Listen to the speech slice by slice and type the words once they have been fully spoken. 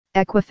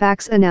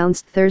Equifax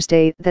announced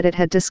Thursday that it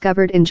had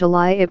discovered in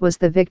July it was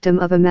the victim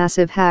of a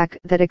massive hack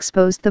that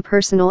exposed the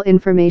personal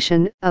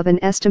information of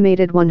an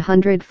estimated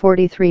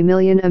 143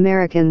 million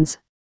Americans.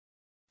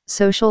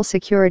 Social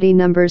security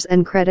numbers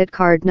and credit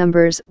card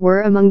numbers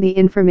were among the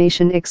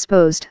information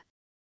exposed.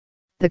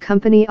 The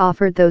company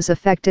offered those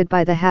affected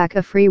by the hack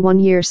a free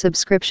one-year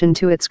subscription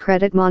to its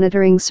credit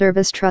monitoring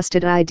service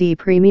Trusted ID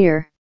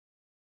Premier.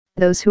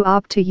 Those who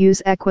opt to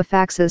use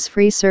Equifax's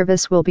free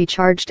service will be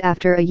charged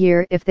after a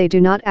year if they do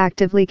not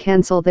actively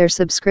cancel their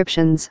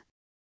subscriptions.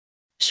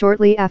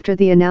 Shortly after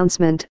the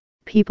announcement,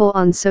 people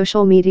on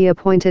social media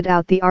pointed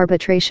out the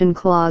arbitration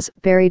clause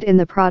buried in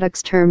the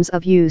product's terms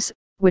of use,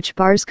 which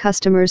bars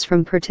customers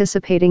from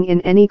participating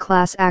in any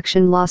class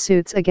action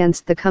lawsuits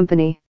against the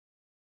company.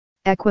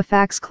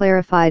 Equifax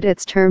clarified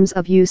its terms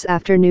of use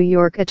after New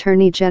York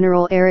Attorney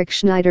General Eric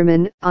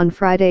Schneiderman on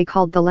Friday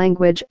called the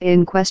language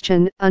in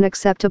question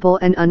unacceptable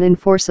and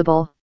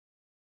unenforceable.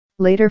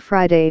 Later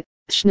Friday,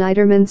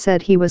 Schneiderman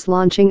said he was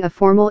launching a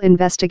formal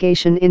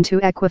investigation into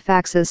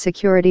Equifax's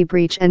security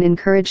breach and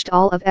encouraged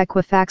all of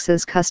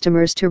Equifax's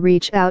customers to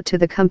reach out to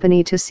the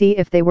company to see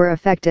if they were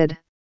affected.